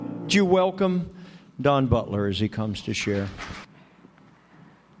Would you welcome Don Butler as he comes to share?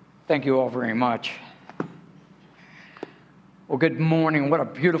 Thank you all very much. Well, good morning. What a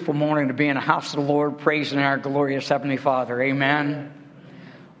beautiful morning to be in the house of the Lord, praising our glorious Heavenly Father. Amen.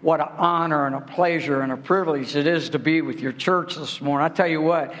 What an honor and a pleasure and a privilege it is to be with your church this morning. I tell you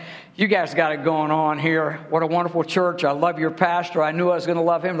what, you guys got it going on here. What a wonderful church. I love your pastor. I knew I was going to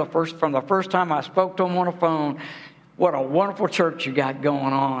love him from the first time I spoke to him on the phone. What a wonderful church you got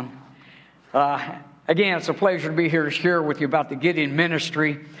going on. Again, it's a pleasure to be here to share with you about the Gideon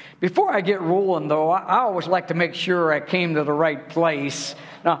ministry. Before I get rolling, though, I always like to make sure I came to the right place.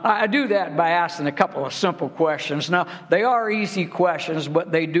 Now, I do that by asking a couple of simple questions. Now, they are easy questions,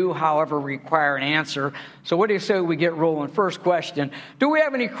 but they do, however, require an answer. So what do you say we get rolling? First question, do we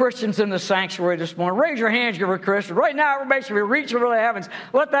have any Christians in the sanctuary this morning? Raise your hands if you're a Christian. Right now, everybody should be reaching for the heavens.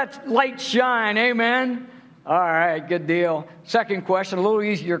 Let that light shine. Amen. All right, good deal. Second question, a little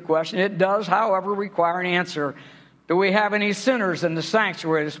easier question. It does, however, require an answer. Do we have any sinners in the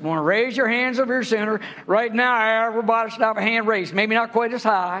sanctuary this morning? Raise your hands if you're a sinner. Right now, everybody should have a hand raised. Maybe not quite as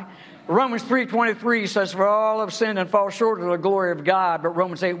high. Romans 3:23 says, for all have sinned and fall short of the glory of God. But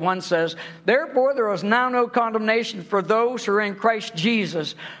Romans 8:1 says, therefore there is now no condemnation for those who are in Christ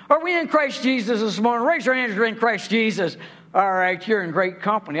Jesus. Are we in Christ Jesus this morning? Raise your hands if you're in Christ Jesus. All right, you're in great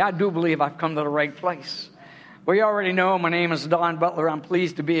company. I do believe I've come to the right place. Well, you already know my name is Don Butler. I'm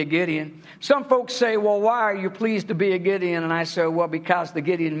pleased to be a Gideon. Some folks say, well, why are you pleased to be a Gideon? And I say, well, because the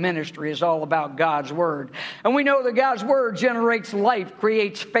Gideon ministry is all about God's Word. And we know that God's Word generates life,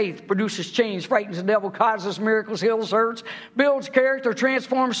 creates faith, produces change, frightens the devil, causes miracles, heals hurts, builds character,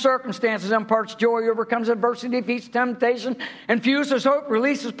 transforms circumstances, imparts joy, overcomes adversity, defeats temptation, infuses hope,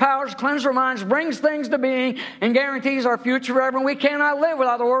 releases powers, cleanses our minds, brings things to being, and guarantees our future forever. And we cannot live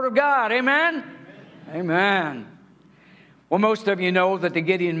without the Word of God. Amen? Amen. Well, most of you know that the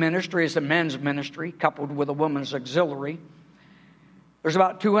Gideon ministry is a men's ministry coupled with a woman's auxiliary. There's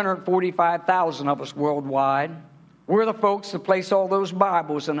about 245,000 of us worldwide. We're the folks that place all those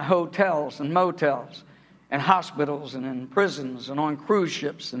Bibles in hotels and motels and hospitals and in prisons and on cruise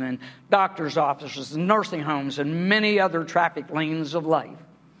ships and in doctors' offices and nursing homes and many other traffic lanes of life.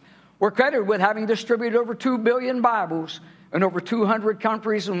 We're credited with having distributed over 2 billion Bibles in over 200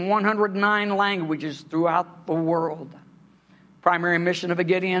 countries and 109 languages throughout the world. Primary mission of a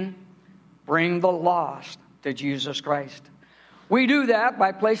Gideon, bring the lost to Jesus Christ. We do that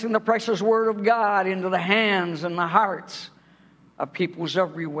by placing the precious Word of God into the hands and the hearts of peoples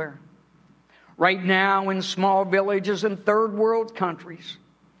everywhere. Right now in small villages in third world countries,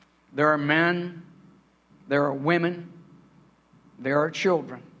 there are men, there are women, there are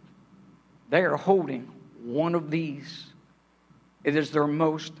children. They are holding one of these. It is their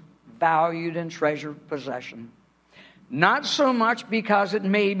most valued and treasured possession. Not so much because it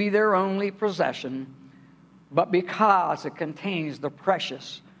may be their only possession, but because it contains the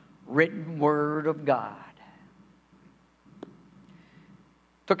precious written Word of God. It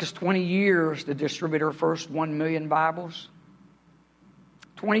took us 20 years to distribute our first 1 million Bibles.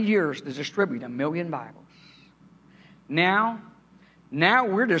 20 years to distribute 1 million Bibles. Now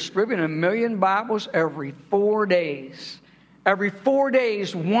we're distributing 1 million Bibles every 4 days. Every 4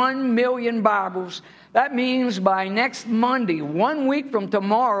 days, 1 million Bibles. That means by next Monday, 1 week from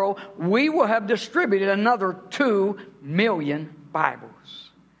tomorrow, we will have distributed another 2 million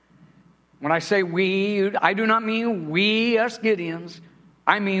Bibles. When I say we, I do not mean we, us Gideons.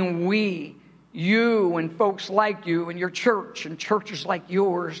 I mean we, you and folks like you and your church and churches like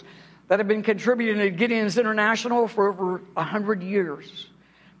yours that have been contributing to Gideons International for over 100 years,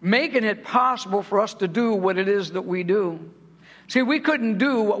 making it possible for us to do what it is that we do. See, we couldn't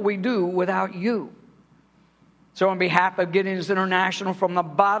do what we do without you. So on behalf of Gideons International, from the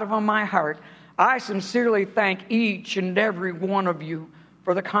bottom of my heart, I sincerely thank each and every one of you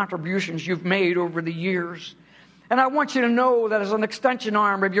for the contributions you've made over the years. And I want you to know that as an extension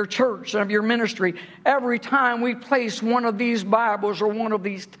arm of your church and of your ministry, every time we place one of these Bibles or one of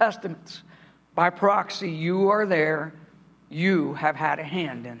these Testaments, by proxy, you are there. You have had a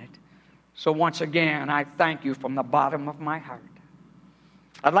hand in it. So once again, I thank you from the bottom of my heart.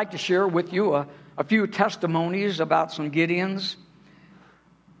 I'd like to share with you a few testimonies about some Gideons.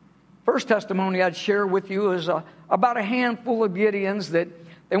 First testimony I'd share with you is about a handful of Gideons that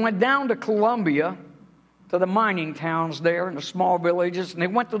they went down to Colombia, to the mining towns there in the small villages, and they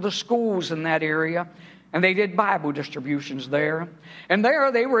went to the schools in that area, and they did Bible distributions there. And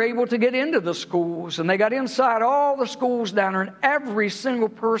there they were able to get into the schools, and they got inside all the schools down there, and every single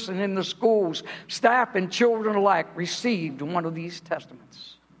person in the schools, staff and children alike, received one of these testaments.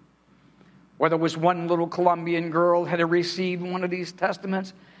 Whether it was one little Colombian girl had received one of these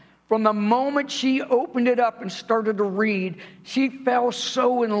testaments, From the moment she opened it up and started to read, she fell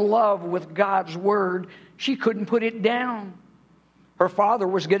so in love with God's Word, she couldn't put it down. Her father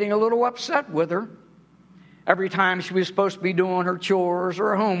was getting a little upset with her. Every time she was supposed to be doing her chores or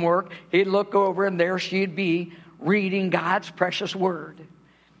her homework, he'd look over and there she'd be reading God's precious Word.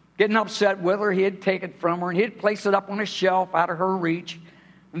 Getting upset with her, he'd take it from her and he'd place it up on a shelf out of her reach.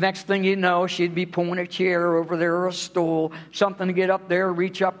 Next thing you know, she'd be pulling a chair over there or a stool, something to get up there,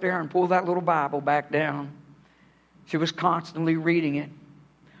 reach up there and pull that little Bible back down. She was constantly reading it.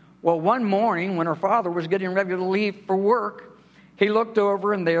 Well, one morning when her father was getting ready to leave for work, he looked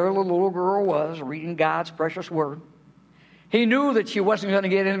over and there the little girl was reading God's precious Word. He knew that she wasn't going to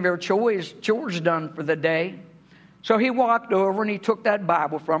get any of her chores done for the day. So he walked over and he took that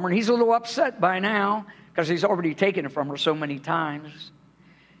Bible from her. And he's a little upset by now because he's already taken it from her so many times.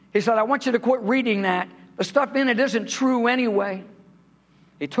 He said, I want you to quit reading that. The stuff in it isn't true anyway.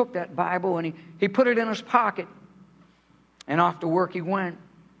 He took that Bible and he put it in his pocket. And off to work he went.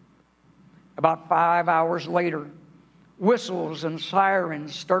 About 5 hours later, whistles and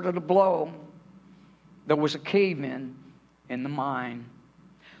sirens started to blow. There was a cave-in the mine.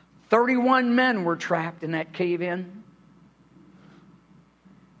 31 men were trapped in that cave-in.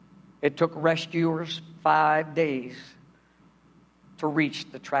 It took rescuers 5 days to reach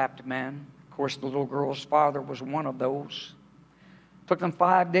the trapped men. Of course, the little girl's father was one of those. It took them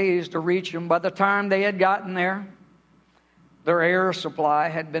 5 days to reach him. By the time they had gotten there, their air supply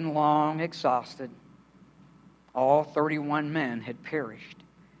had been long exhausted. All 31 men had perished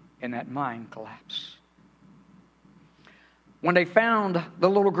in that mine collapse. When they found the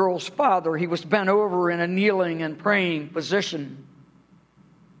little girl's father, he was bent over in a kneeling and praying position.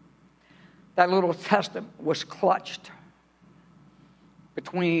 That little testament was clutched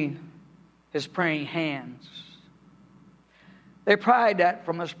between his praying hands. They pried that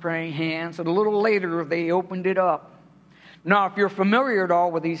from his praying hands, and a little later they opened it up. Now, if you're familiar at all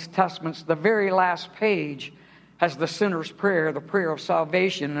with these testaments, the very last page has the sinner's prayer, the prayer of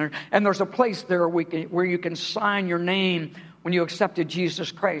salvation. And there's a place there where you can sign your name when you accepted Jesus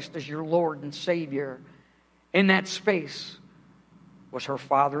Christ as your Lord and Savior. In that space was her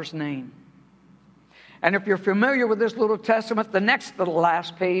father's name. And if you're familiar with this little testament, the next to the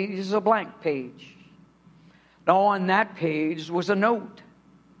last page is a blank page. Now, on that page was a note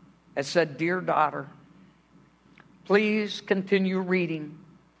that said, Dear daughter, please continue reading.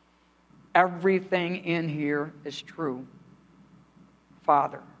 Everything in here is true.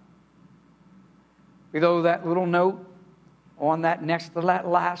 Father. Below that little note, on that next to that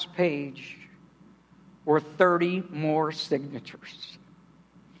last page, were 30 more signatures.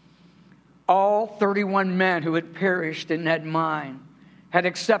 All 31 men who had perished in that mine had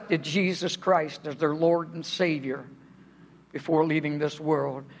accepted Jesus Christ as their Lord and Savior before leaving this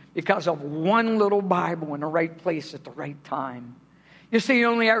world because of one little Bible in the right place at the right time. You see,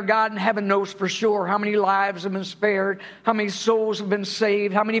 only our God in heaven knows for sure how many lives have been spared, how many souls have been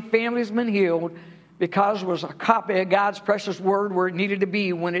saved, how many families have been healed, because it was a copy of God's precious Word where it needed to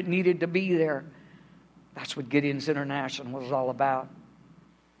be when it needed to be there. That's what Gideon's International was all about.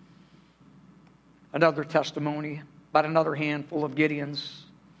 Another testimony about another handful of Gideons.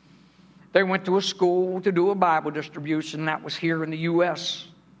 They went to a school to do a Bible distribution. That was here in the U.S.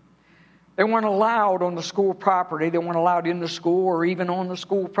 They weren't allowed on the school property. They weren't allowed in the school or even on the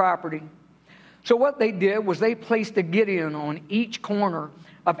school property. So what they did was they placed a Gideon on each corner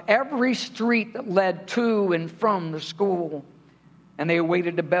of every street that led to and from the school. And they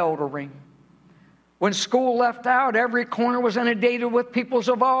awaited the bell to ring. When school left out, every corner was inundated with peoples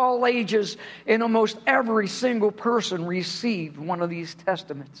of all ages, and almost every single person received one of these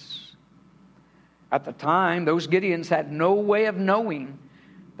testaments. At the time, those Gideons had no way of knowing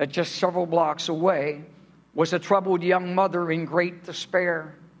that just several blocks away was a troubled young mother in great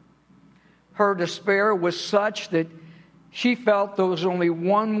despair. Her despair was such that she felt there was only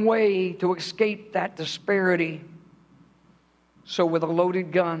one way to escape that disparity. So with a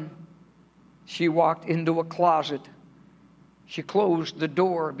loaded gun, she walked into a closet. She closed the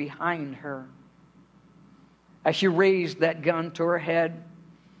door behind her. As she raised that gun to her head,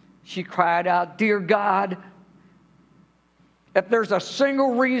 she cried out, Dear God, if there's a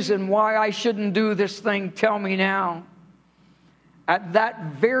single reason why I shouldn't do this thing, tell me now. At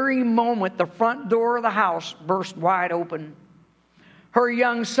that very moment, the front door of the house burst wide open. Her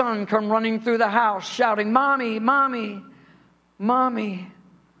young son come running through the house, shouting, Mommy, Mommy, Mommy,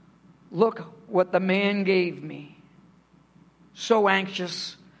 look what the man gave me. So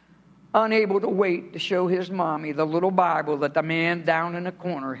anxious, unable to wait to show his mommy the little Bible that the man down in the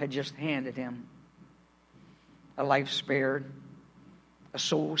corner had just handed him. A life spared, a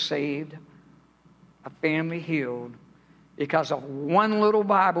soul saved, a family healed, because of one little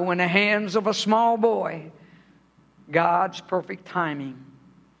Bible in the hands of a small boy, God's perfect timing,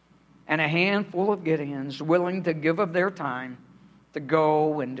 and a handful of Gideons willing to give of their time to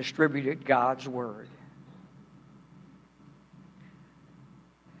go and distribute God's Word.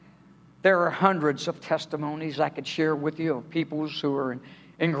 There are hundreds of testimonies I could share with you of people who are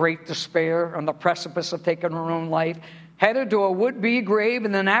in great despair, on the precipice of taking their own life, headed to a would-be grave,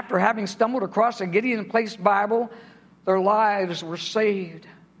 and then after having stumbled across a Gideon-placed Bible, their lives were saved.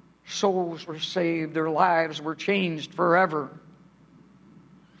 Souls were saved. Their lives were changed forever.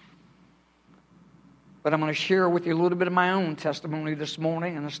 But I'm going to share with you a little bit of my own testimony this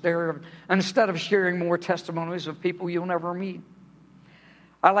morning, instead of sharing more testimonies of people you'll never meet.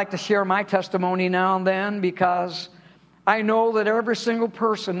 I like to share my testimony now and then because I know that every single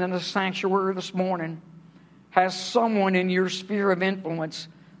person in the sanctuary this morning has someone in your sphere of influence,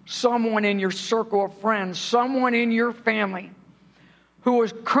 someone in your circle of friends, someone in your family who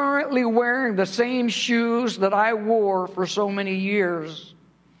is currently wearing the same shoes that I wore for so many years.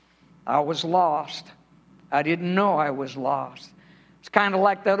 I was lost. I didn't know I was lost. It's kind of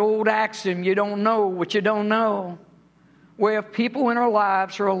like that old axiom, you don't know what you don't know. We have people in our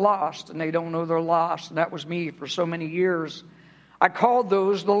lives who are lost and they don't know they're lost. And that was me for so many years. I called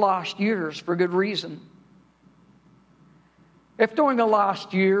those the lost years for good reason. If during the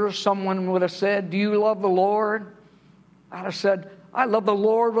lost years someone would have said, do you love the Lord? I'd have said, I love the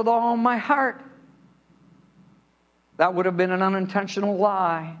Lord with all my heart. That would have been an unintentional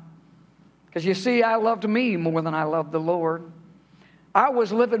lie. Because you see, I loved me more than I loved the Lord. I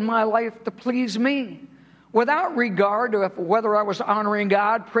was living my life to please me, without regard to whether I was honoring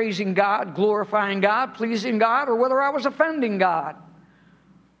God, praising God, glorifying God, pleasing God, or whether I was offending God.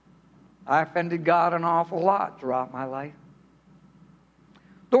 I offended God an awful lot throughout my life.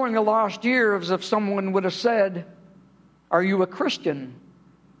 During the lost years, if someone would have said, are you a Christian?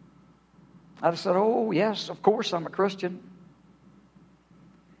 I'd have said, oh, yes, of course I'm a Christian.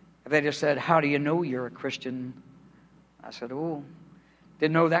 If they just said, how do you know you're a Christian? I said, oh,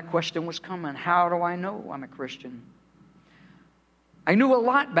 didn't know that question was coming. How do I know I'm a Christian? I knew a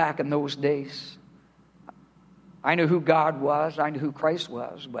lot back in those days. I knew who God was. I knew who Christ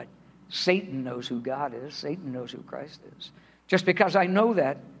was. But Satan knows who God is. Satan knows who Christ is. Just because I know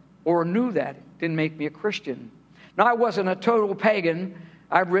that or knew that didn't make me a Christian. Now, I wasn't a total pagan.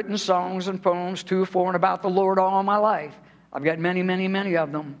 I've written songs and poems to, for, and about the Lord all my life. I've got many, many, many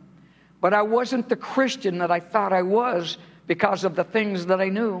of them. But I wasn't the Christian that I thought I was because of the things that I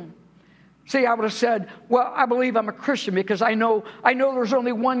knew. See, I would have said, well, I believe I'm a Christian because I know there's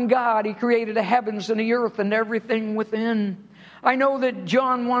only one God. He created the heavens and the earth and everything within. I know that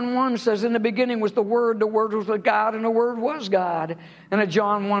John 1:1 says, in the beginning was the Word was with God, and the Word was God. And in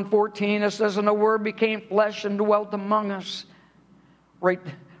John 1:14 it says, and the Word became flesh and dwelt among us. Right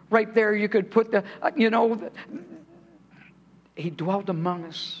there you could put He dwelt among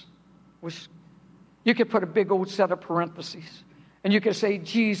us. You could put a big old set of parentheses. And you could say,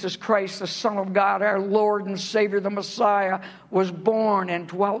 Jesus Christ, the Son of God, our Lord and Savior, the Messiah, was born and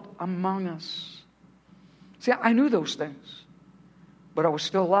dwelt among us. See, I knew those things, but I was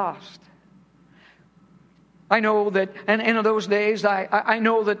still lost. I know that, and in those days, I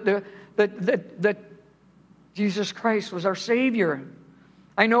know that Jesus Christ was our Savior.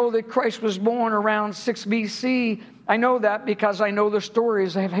 I know that Christ was born around 6 BC. I know that because I know the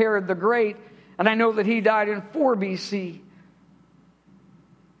stories of Herod the Great, and I know that he died in 4 BC.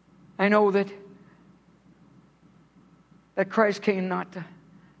 I know that Christ came not to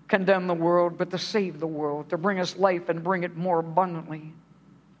condemn the world, but to save the world, to bring us life and bring it more abundantly.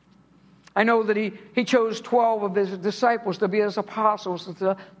 I know that he chose 12 of his disciples to be his apostles,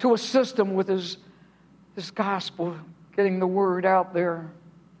 to assist him with his gospel, getting the word out there.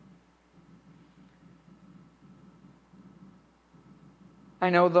 I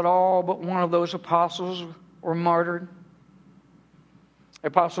know that all but one of those apostles were martyred. The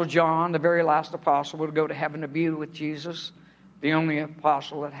Apostle John, the very last apostle, would go to heaven to be with Jesus, the only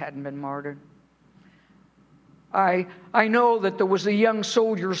apostle that hadn't been martyred. I know that there was a young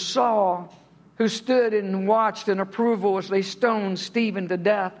soldier, Saul, who stood and watched in approval as they stoned Stephen to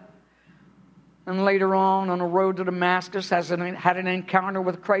death. And later on the road to Damascus, had an encounter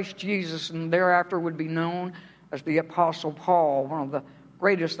with Christ Jesus, and thereafter would be known as the Apostle Paul, one of the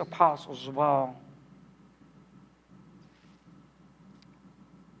greatest apostles of all.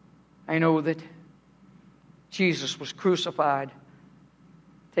 I know that Jesus was crucified,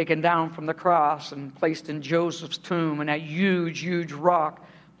 taken down from the cross and placed in Joseph's tomb, and that huge, huge rock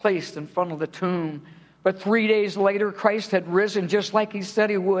placed in front of the tomb But 3 days later, Christ had risen just like he said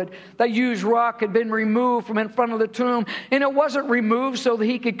he would. The huge rock had been removed from in front of the tomb. And it wasn't removed so that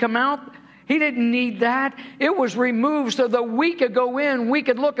he could come out. He didn't need that. It was removed so that we could go in, we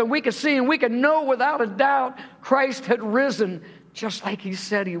could look, and we could see, and we could know without a doubt Christ had risen just like he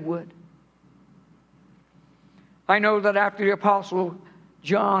said he would. I know that after the Apostle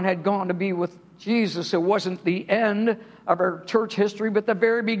John had gone to be with Jesus, it wasn't the end of our church history, but the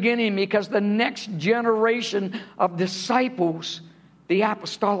very beginning, because the next generation of disciples, the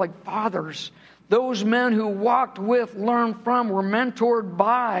apostolic fathers, those men who walked with, learned from, were mentored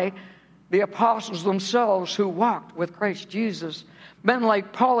by the apostles themselves who walked with Christ Jesus. Men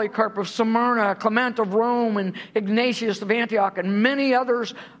like Polycarp of Smyrna, Clement of Rome, and Ignatius of Antioch, and many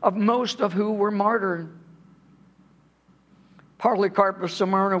others, of most of who were martyred. Polycarp of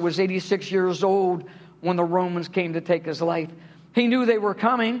Smyrna was 86 years old when the Romans came to take his life. He knew they were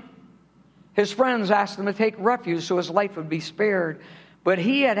coming. His friends asked him to take refuge so his life would be spared. But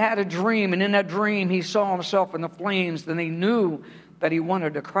he had had a dream, and in that dream he saw himself in the flames, and he knew that he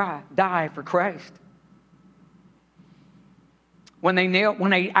wanted to die for Christ. When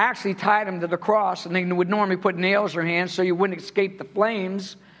they actually tied him to the cross, and they would normally put nails in your hands so you wouldn't escape the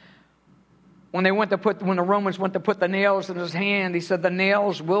flames, when the Romans went to put the nails in his hand, he said, "The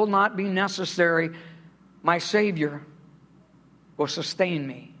nails will not be necessary. My Savior will sustain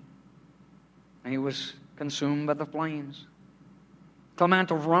me." And he was consumed by the flames.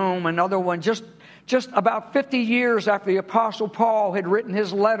 Clement of Rome, another one, just about 50 years after the Apostle Paul had written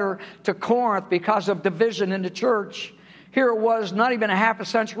his letter to Corinth because of division in the church. Here it was, not even a half a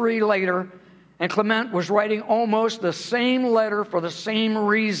century later, and Clement was writing almost the same letter for the same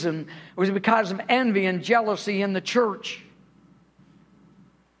reason. It was because of envy and jealousy in the church.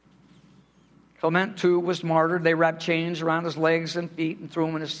 Clement, too, was martyred. They wrapped chains around his legs and feet and threw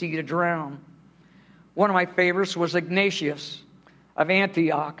him in a sea to drown. One of my favorites was Ignatius of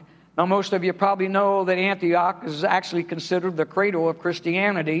Antioch. Now, most of you probably know that Antioch is actually considered the cradle of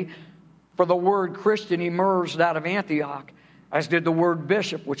Christianity, for the word Christian emerged out of Antioch, as did the word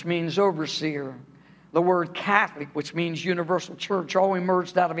bishop, which means overseer. The word Catholic, which means universal church, all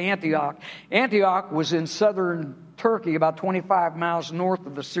emerged out of Antioch. Antioch was in southern Turkey, about 25 miles north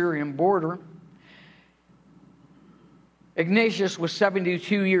of the Syrian border. Ignatius was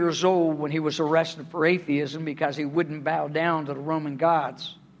 72 years old when he was arrested for atheism because he wouldn't bow down to the Roman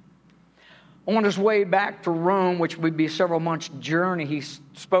gods. On his way back to Rome, which would be a several months' journey, he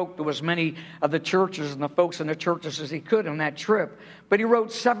spoke to as many of the churches and the folks in the churches as he could on that trip. But he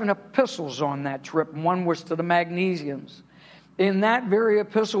wrote 7 epistles on that trip, and one was to the Magnesians. In that very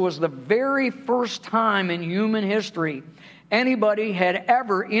epistle was the very first time in human history anybody had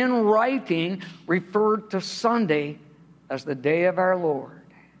ever, in writing, referred to Sunday as the day of our Lord.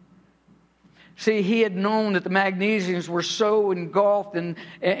 See, he had known that the Magnesians were so engulfed in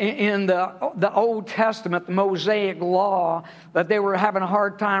the Old Testament, the Mosaic Law, that they were having a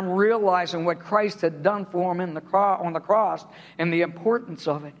hard time realizing what Christ had done for them on the cross and the importance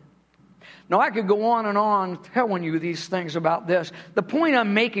of it. Now, I could go on and on telling you these things about this. The point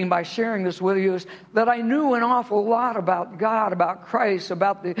I'm making by sharing this with you is that I knew an awful lot about God, about Christ,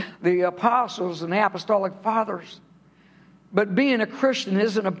 about the apostles and the apostolic fathers. But being a Christian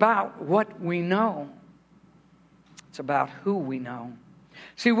isn't about what we know. It's about who we know.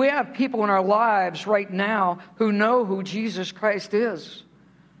 See, we have people in our lives right now who know who Jesus Christ is,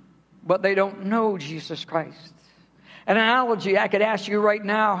 but they don't know Jesus Christ. An analogy I could ask you right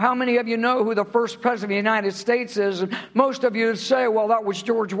now, how many of you know who the first president of the United States is? And most of you would say, well, that was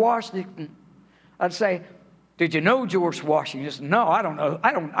George Washington. I'd say, did you know George Washington? You say, no, I don't know.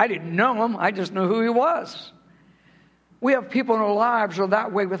 I didn't know him. I just knew who he was. We have people in our lives who are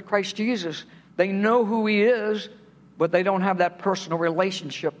that way with Christ Jesus. They know who he is, but they don't have that personal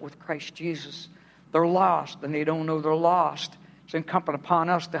relationship with Christ Jesus. They're lost, and they don't know they're lost. It's incumbent upon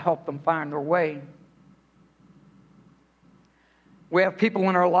us to help them find their way. We have people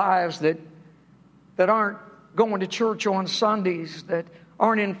in our lives that aren't going to church on Sundays, that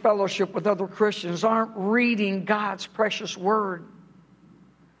aren't in fellowship with other Christians, aren't reading God's precious word.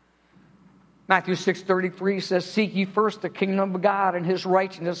 Matthew 6:33 says, "Seek ye first the kingdom of God and his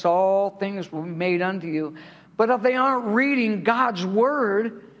righteousness, all things will be made unto you." But if they aren't reading God's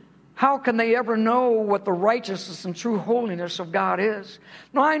word, how can they ever know what the righteousness and true holiness of God is?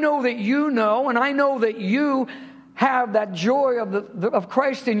 Now, I know that you know, and I know that you have that joy of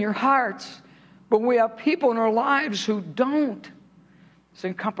Christ in your hearts, but we have people in our lives who don't. It's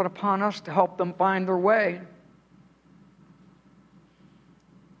incumbent upon us to help them find their way.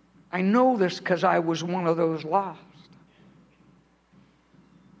 I know this because I was one of those lost.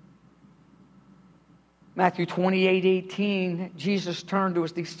 Matthew 28:18, Jesus turned to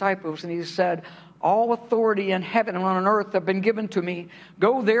his disciples and he said, all authority in heaven and on earth have been given to me.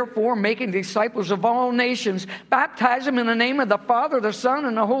 Go therefore, making disciples of all nations. Baptize them in the name of the Father, the Son,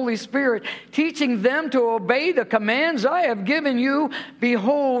 and the Holy Spirit, teaching them to obey the commands I have given you.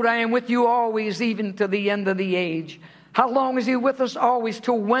 Behold, I am with you always, even to the end of the age. How long is he with us? Always.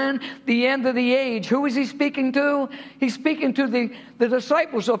 Till when? The end of the age. Who is he speaking to? He's speaking to the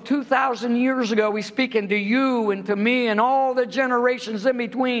disciples of 2,000 years ago. He's speaking to you and to me and all the generations in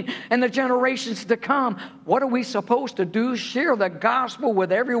between and the generations to come. What are we supposed to do? Share the gospel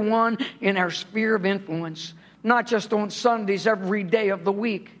with everyone in our sphere of influence. Not just on Sundays, every day of the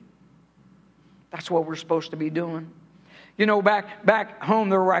week. That's what we're supposed to be doing. You know, back home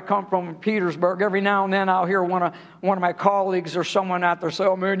there where I come from in Petersburg, every now and then I'll hear one of my colleagues or someone out there say,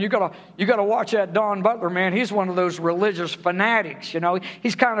 oh man, you gotta watch that Don Butler, man. He's one of those religious fanatics, you know.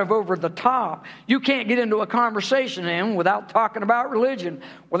 He's kind of over the top. You can't get into a conversation with him without talking about religion.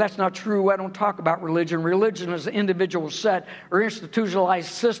 Well, that's not true. I don't talk about religion. Religion is an individual set or institutionalized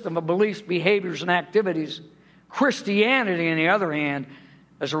system of beliefs, behaviors, and activities. Christianity, on the other hand,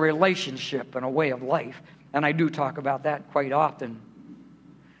 is a relationship and a way of life. And I do talk about that quite often.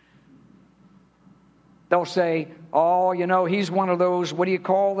 They'll say, oh, you know, he's one of those, what do you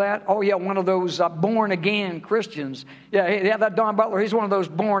call that? Oh, yeah, one of those born-again Christians. Yeah, that Don Butler, he's one of those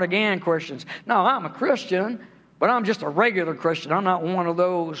born-again Christians. No, I'm a Christian, but I'm just a regular Christian. I'm not one of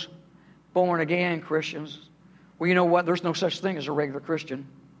those born-again Christians. Well, you know what? There's no such thing as a regular Christian.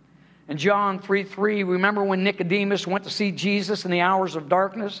 In John 3:3, remember when Nicodemus went to see Jesus in the hours of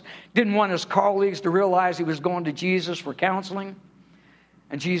darkness? Didn't want his colleagues to realize he was going to Jesus for counseling.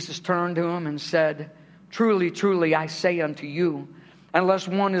 And Jesus turned to him and said, truly, truly, I say unto you, unless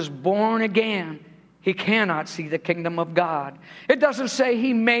one is born again, he cannot see the kingdom of God. It doesn't say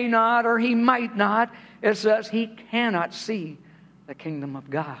he may not or he might not. It says he cannot see the kingdom of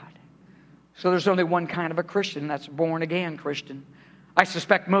God. So there's only one kind of a Christian, that's a born again Christian. I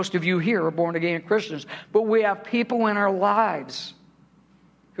suspect most of you here are born-again Christians, but we have people in our lives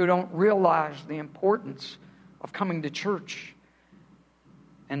who don't realize the importance of coming to church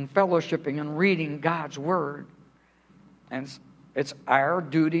and fellowshipping and reading God's Word. And it's our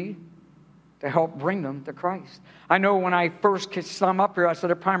duty to help bring them to Christ. I know when I first came up here, I said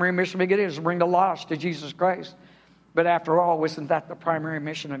the primary mission of Gideon is to bring the lost to Jesus Christ. But after all, isn't that the primary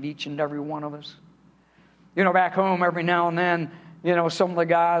mission of each and every one of us? You know, back home every now and then, you know, some of the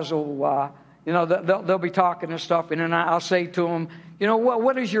guys will, they'll be talking and stuff, and then I'll say to them, you know,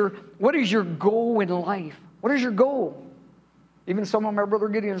 what is your goal in life? What is your goal? Even some of my brother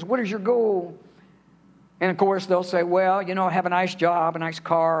Gideons, what is your goal? And of course they'll say, well, you know, have a nice job, a nice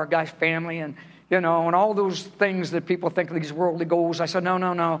car, a nice family, and you know, and all those things that people think of these worldly goals. I said, no,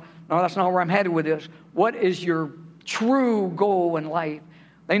 that's not where I'm headed with this. What is your true goal in life?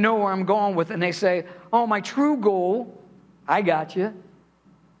 They know where I'm going with it, and they say, oh, my true goal, I got you,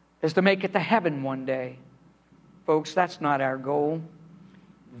 is to make it to heaven one day. Folks, that's not our goal.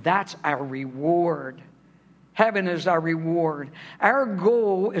 That's our reward. Heaven is our reward. Our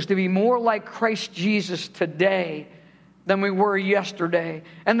goal is to be more like Christ Jesus today than we were yesterday.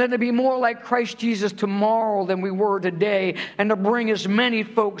 And then to be more like Christ Jesus tomorrow than we were today. And to bring as many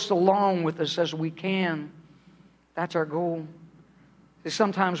folks along with us as we can. That's our goal.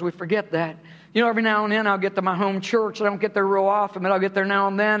 Sometimes we forget that. You know, every now and then I'll get to my home church. I don't get there real often, but I'll get there now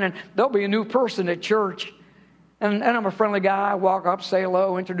and then, and there'll be a new person at church. And I'm a friendly guy. I walk up, say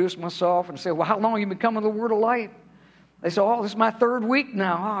hello, introduce myself, and say, well, how long have you been coming to the Word of Life? They say, oh, this is my 3rd week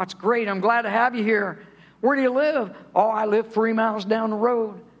now. Oh, it's great. I'm glad to have you here. Where do you live? Oh, I live 3 miles down the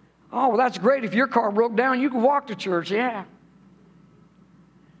road. Oh, well, that's great. If your car broke down, you can walk to church. Yeah.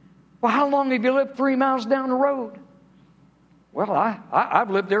 Well, how long have you lived 3 miles down the road? Well, I've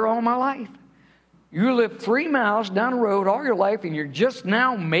lived there all my life. You lived 3 miles down the road all your life, and you're just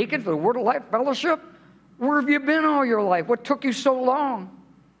now making it to the Word of Life Fellowship? Where have you been all your life? What took you so long?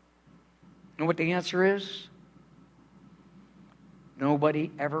 You know what the answer is?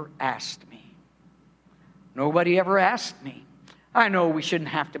 Nobody ever asked me. Nobody ever asked me. I know we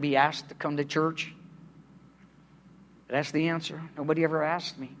shouldn't have to be asked to come to church. But that's the answer. Nobody ever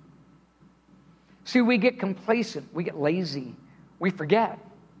asked me. See, we get complacent. We get lazy. We forget.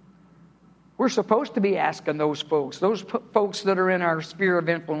 We're supposed to be asking those folks that are in our sphere of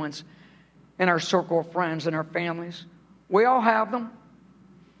influence, in our circle of friends, in our families. We all have them.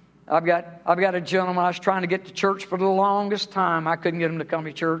 I've got a gentleman I was trying to get to church for the longest time. I couldn't get him to come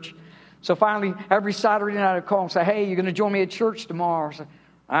to church. So finally, every Saturday night I'd call and say, hey, you're going to join me at church tomorrow? I said,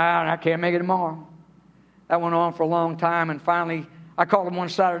 I can't make it tomorrow. That went on for a long time, and finally I called him one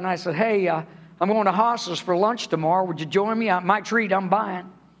Saturday night and said, hey, I'm going to Haas's for lunch tomorrow. Would you join me? I might treat I'm buying.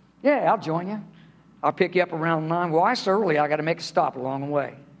 Yeah, I'll join you. I'll pick you up around 9. Well, I so early, I got to make a stop along the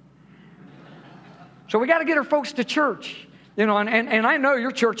way. So we got to get our folks to church. You know, and I know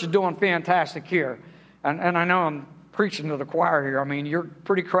your church is doing fantastic here. And I know I'm preaching to the choir here. I mean, you're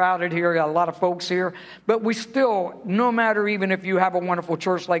pretty crowded here. Got a lot of folks here. But we still, no matter even if you have a wonderful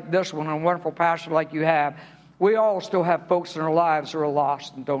church like this one and a wonderful pastor like you have, we all still have folks in our lives who are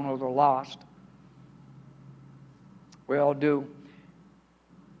lost and don't know they're lost. We all do.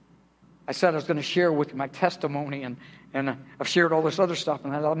 I said I was going to share with you my testimony, and I've shared all this other stuff,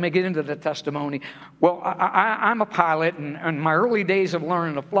 and I'll get into the testimony. Well, I'm a pilot, and in my early days of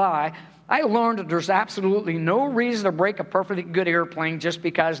learning to fly, I learned that there's absolutely no reason to break a perfectly good airplane just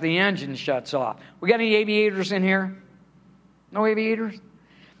because the engine shuts off. We got any aviators in here? No aviators?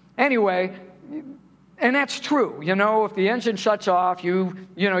 Anyway, and that's true. You know, if the engine shuts off, you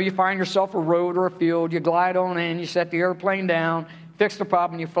find yourself a road or a field, you glide on in, you set the airplane down, fix the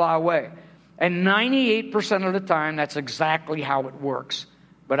problem, you fly away. And 98% of the time, that's exactly how it works.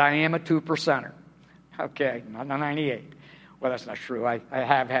 But I am a 2%er. Okay, not 98. Well, that's not true. I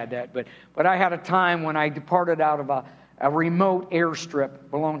have had that. But I had a time when I departed out of a remote airstrip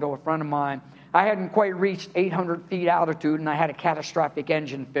belonged to a friend of mine. I hadn't quite reached 800 feet altitude, and I had a catastrophic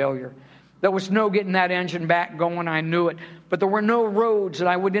engine failure. There was no getting that engine back going. I knew it. But there were no roads, and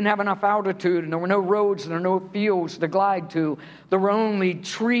I didn't have enough altitude, and there were no roads, and there were no fields to glide to. There were only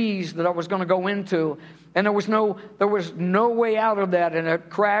trees that I was going to go into, and there was no way out of that, and a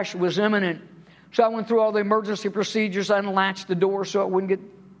crash was imminent. So I went through all the emergency procedures. I unlatched the door so it wouldn't get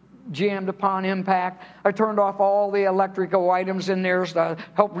jammed upon impact. I turned off all the electrical items in there to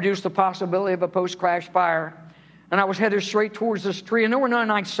help reduce the possibility of a post-crash fire. And I was headed straight towards this tree. And there were no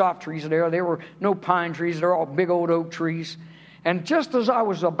nice soft trees there. There were no pine trees. They're all big old oak trees. And just as I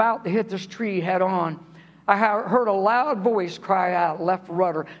was about to hit this tree head on, I heard a loud voice cry out, "Left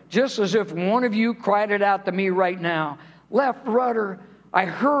rudder," just as if one of you cried it out to me right now. Left rudder. I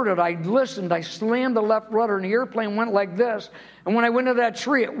heard it. I listened. I slammed the left rudder, and the airplane went like this. And when I went into that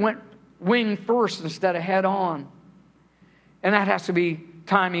tree, it went wing first instead of head on. And that has to be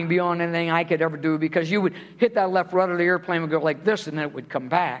timing beyond anything I could ever do, because you would hit that left rudder, the airplane would go like this, and then it would come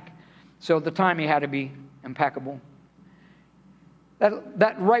back. So the timing had to be impeccable.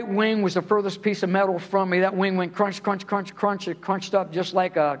 That right wing was the furthest piece of metal from me. That wing went crunch, crunch, crunch, crunch. It crunched up just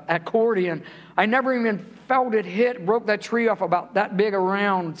like an accordion. I never even felt it hit. Broke that tree off about that big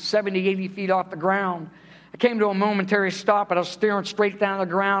around, 70, 80 feet off the ground. I came to a momentary stop, and I was staring straight down the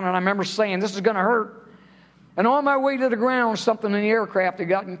ground, and I remember saying, "This is going to hurt." And on my way to the ground, something in the aircraft had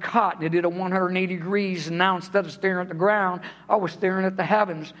gotten caught, and it did a 180 degrees, and now instead of staring at the ground, I was staring at the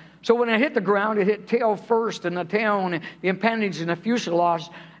heavens. So when I hit the ground, it hit tail first, and the tail and the appendage and the fuselage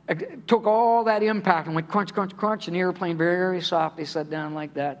took all that impact and went crunch, crunch, crunch, and the airplane very softly set down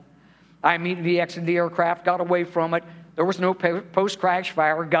like that. I immediately exited the aircraft, got away from it. There was no post-crash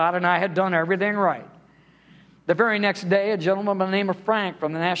fire. God and I had done everything right. The very next day, a gentleman by the name of Frank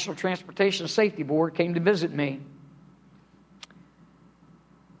from the National Transportation Safety Board came to visit me.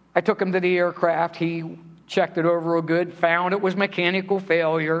 I took him to the aircraft. He checked it over real good, found it was mechanical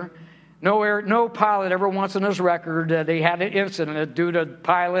failure. No pilot ever once in his record they had an incident due to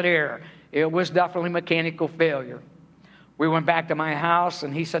pilot error. It was definitely mechanical failure. We went back to my house,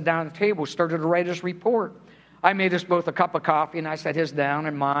 and he sat down at the table, started to write his report. I made us both a cup of coffee, and I set his down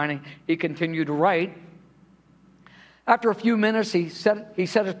and mine, and he continued to write. After a few minutes, he set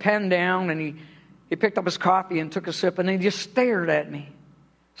his pen down, and he picked up his coffee and took a sip, and he just stared at me.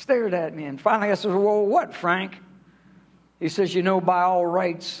 And finally I said, "Well, what, Frank?" He says, "You know, by all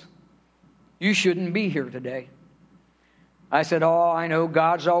rights, you shouldn't be here today." I said, "Oh, I know.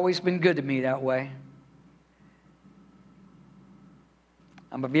 God's always been good to me that way.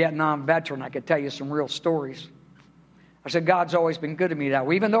 I'm a Vietnam veteran. I could tell you some real stories." I said, "God's always been good to me that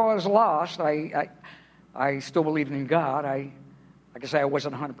way. Even though I was lost, I still believed in God. I can say I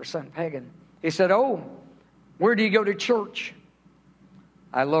wasn't 100% pagan." He said, "Oh, where do you go to church?"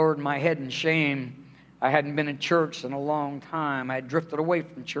 I lowered my head in shame. I hadn't been in church in a long time. I had drifted away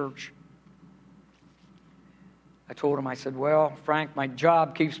from church. I told him, I said, "Well, Frank, my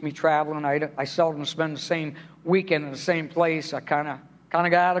job keeps me traveling. I seldom spend the same weekend in the same place. I kind of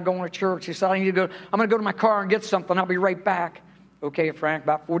got out of going to church." He said, I'm going to go to my car and get something. I'll be right back." Okay, Frank.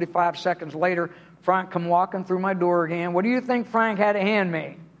 About 45 seconds later, Frank come walking through my door again. What do you think Frank had to hand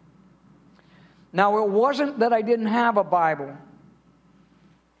me? Now, it wasn't that I didn't have a Bible.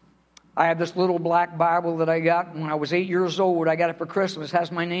 I have this little black Bible that I got when I was 8 years old. I got it for Christmas. It has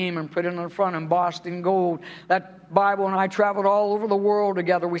my name and put it on the front embossed in gold. That Bible and I traveled all over the world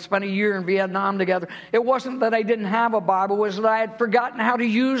together. We spent a year in Vietnam together. It wasn't that I didn't have a Bible. It was that I had forgotten how to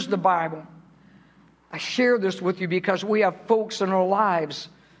use the Bible. I share this with you because we have folks in our lives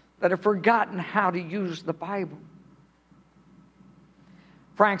that have forgotten how to use the Bible.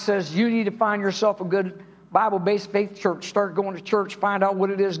 Frank says, you need to find yourself a good Bible-based faith church. Start going to church. Find out what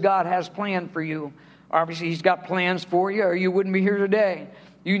it is God has planned for you. Obviously, He's got plans for you, or you wouldn't be here today.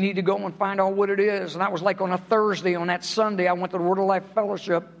 You need to go and find out what it is. And that was like on a Thursday. On that Sunday, I went to the Word of Life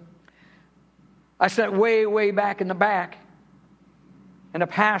Fellowship. I sat way, way back in the back. And the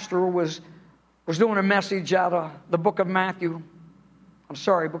pastor was doing a message out of the book of Matthew. I'm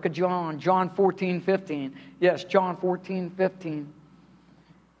sorry, book of John. John 14:15. Yes, John 14:15.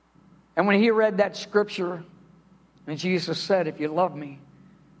 And when he read that scripture, and Jesus said, if you love me,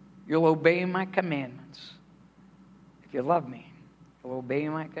 you'll obey my commandments. If you love me, you'll obey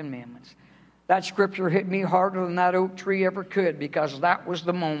my commandments. That scripture hit me harder than that oak tree ever could, because that was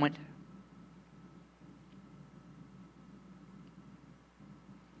the moment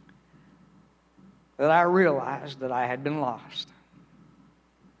that I realized that I had been lost.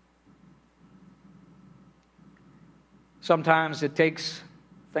 Sometimes it takes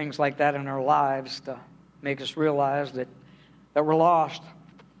things like that in our lives to make us realize that we're lost.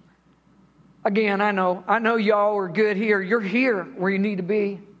 Again, I know y'all are good here. You're here where you need to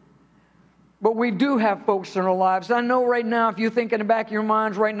be. But we do have folks in our lives. I know right now, if you think in the back of your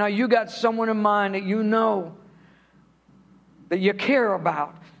minds right now, you got someone in mind that you know, that you care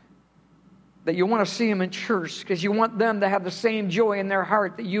about, that you want to see them in church because you want them to have the same joy in their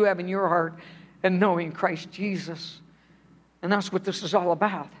heart that you have in your heart in knowing Christ Jesus. And that's what this is all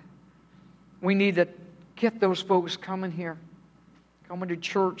about. We need to get those folks coming here, coming to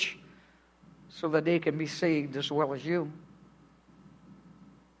church, so that they can be saved as well as you.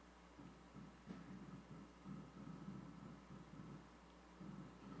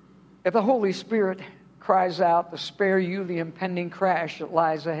 If the Holy Spirit cries out to spare you the impending crash that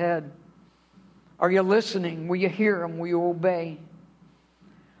lies ahead, are you listening? Will you hear Him? Will you obey?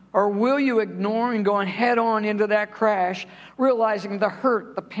 Or will you ignore and go head on into that crash, realizing the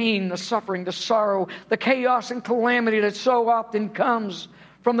hurt, the pain, the suffering, the sorrow, the chaos and calamity that so often comes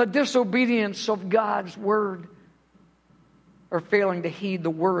from the disobedience of God's Word, or failing to heed the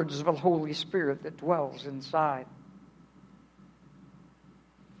words of the Holy Spirit that dwells inside?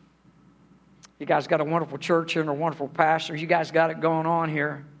 You guys got a wonderful church here and a wonderful pastor. You guys got it going on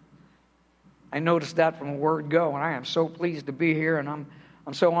here. I noticed that from the word go, and I am so pleased to be here, and I'm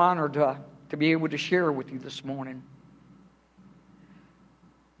so honored to be able to share with you this morning.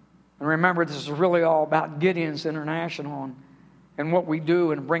 And remember, this is really all about Gideon's International and what we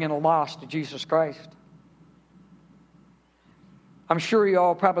do in bringing the lost to Jesus Christ. I'm sure you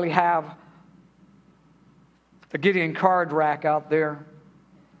all probably have the Gideon card rack out there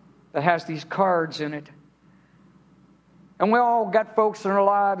that has these cards in it. And we all got folks in our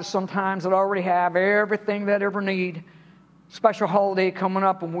lives sometimes that already have everything they ever need. Special holiday coming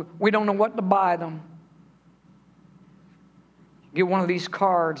up and we don't know what to buy them. Get one of these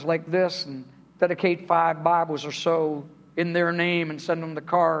cards like this and dedicate 5 Bibles or so in their name and send them the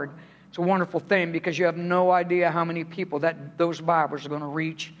card. It's a wonderful thing because you have no idea how many people that those Bibles are going to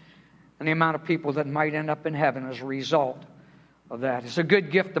reach and the amount of people that might end up in heaven as a result of that. It's a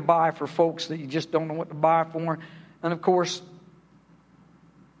good gift to buy for folks that you just don't know what to buy for. And of course,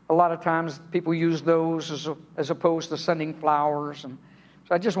 a lot of times people use those as opposed to sending flowers. And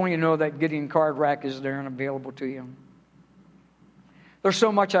so I just want you to know that Gideon card rack is there and available to you. There's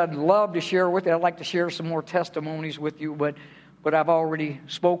so much I'd love to share with you. I'd like to share some more testimonies with you, but I've already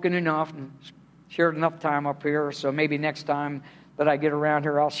spoken enough and shared enough time up here. So maybe next time that I get around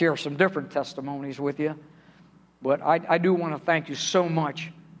here, I'll share some different testimonies with you. But I do want to thank you so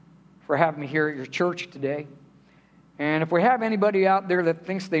much for having me here at your church today. And if we have anybody out there that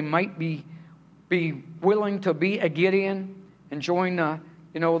thinks they might be willing to be a Gideon and join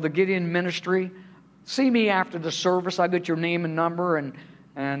the Gideon ministry, see me after the service. I'll get your name and number and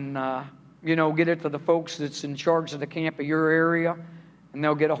get it to the folks that's in charge of the camp of your area, and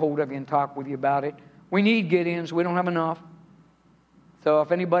they'll get a hold of you and talk with you about it. We need Gideons. We don't have enough. So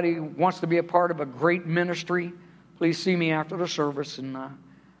if anybody wants to be a part of a great ministry, please see me after the service, and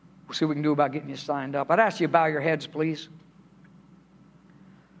we'll see what we can do about getting you signed up. I'd ask you to bow your heads, please.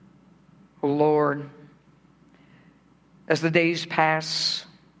 Oh, Lord, as the days pass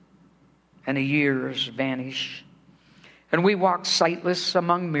and the years vanish, and we walk sightless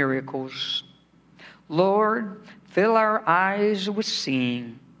among miracles, Lord, fill our eyes with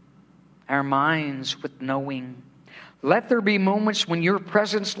seeing our minds with knowing. Let there be moments when your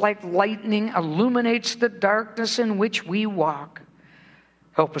presence like lightning illuminates the darkness in which we walk.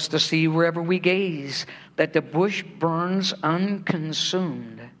 Help us to see wherever we gaze that the bush burns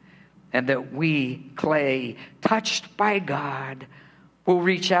unconsumed, and that we, clay, touched by God, will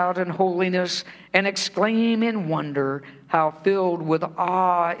reach out in holiness and exclaim in wonder, how filled with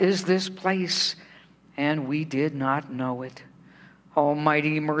awe is this place, and we did not know it.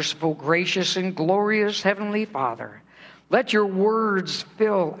 Almighty, merciful, gracious, and glorious Heavenly Father, let your words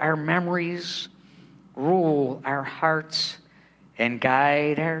fill our memories, rule our hearts, and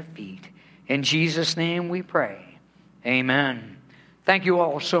guide our feet. In Jesus' name we pray. Amen. Thank you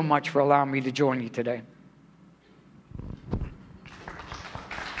all so much for allowing me to join you today.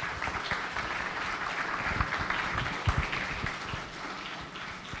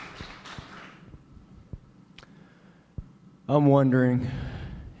 I'm wondering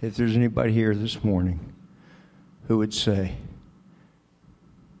if there's anybody here this morning who would say,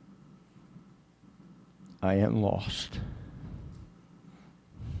 I am lost.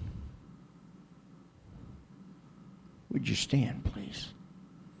 Would you stand, please?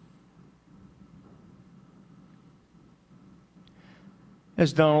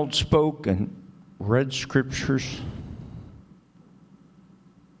 As Donald spoke and read scriptures,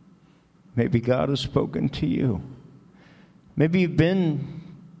 maybe God has spoken to you. Maybe you've been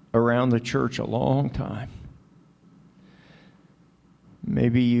around the church a long time.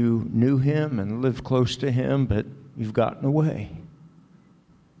 Maybe you knew him and lived close to him, but you've gotten away.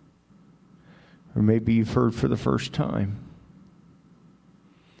 Or maybe you've heard for the first time.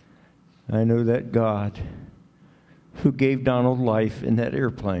 I know that God who gave Donald life in that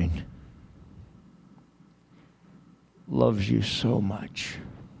airplane loves you so much.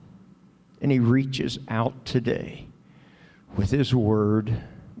 And he reaches out today with his word,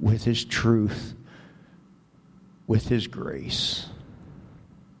 with his truth, with his grace.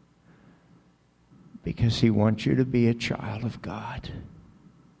 Because he wants you to be a child of God.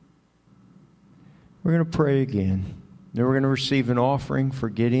 We're going to pray again. Then we're going to receive an offering for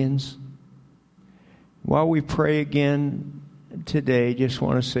Gideon's. While we pray again today, just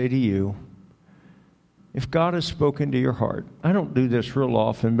want to say to you, if God has spoken to your heart, I don't do this real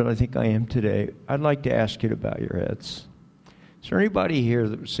often, but I think I am today. I'd like to ask you to bow your heads. Is there anybody here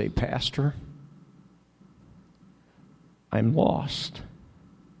that would say, Pastor, I'm lost,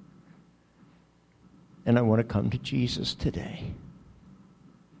 and I want to come to Jesus today?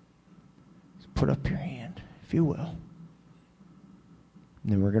 So put up your hand, if you will.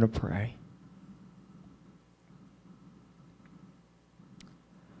 And then we're going to pray.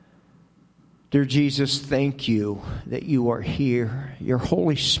 Dear Jesus, thank you that you are here, your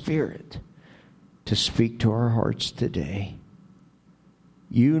Holy Spirit, to speak to our hearts today.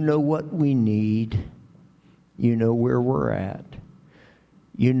 You know what we need. You know where we're at.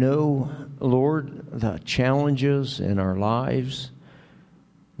 You know, Lord, the challenges in our lives.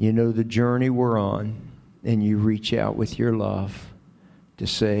 You know the journey we're on. And you reach out with your love to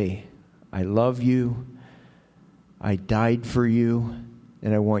say, I love you. I died for you.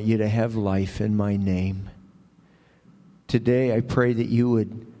 And I want you to have life in my name. Today, I pray that you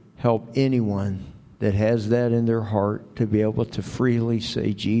would help anyone that has that in their heart to be able to freely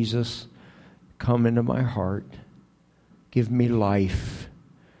say, Jesus, come into my heart. Give me life.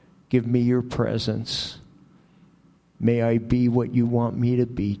 Give me your presence. May I be what you want me to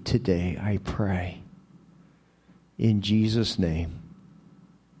be today, I pray. In Jesus' name,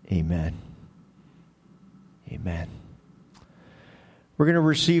 amen. Amen. We're going to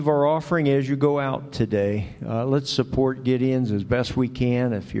receive our offering as you go out today. Let's support Gideon's as best we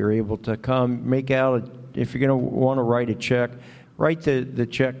can. If you're able to come, if you're going to want to write a check, write the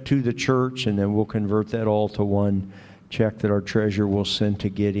check to the church, and then we'll convert that all to one check that our treasurer will send to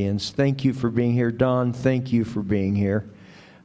Gideon's. Thank you for being here. Don, thank you for being here.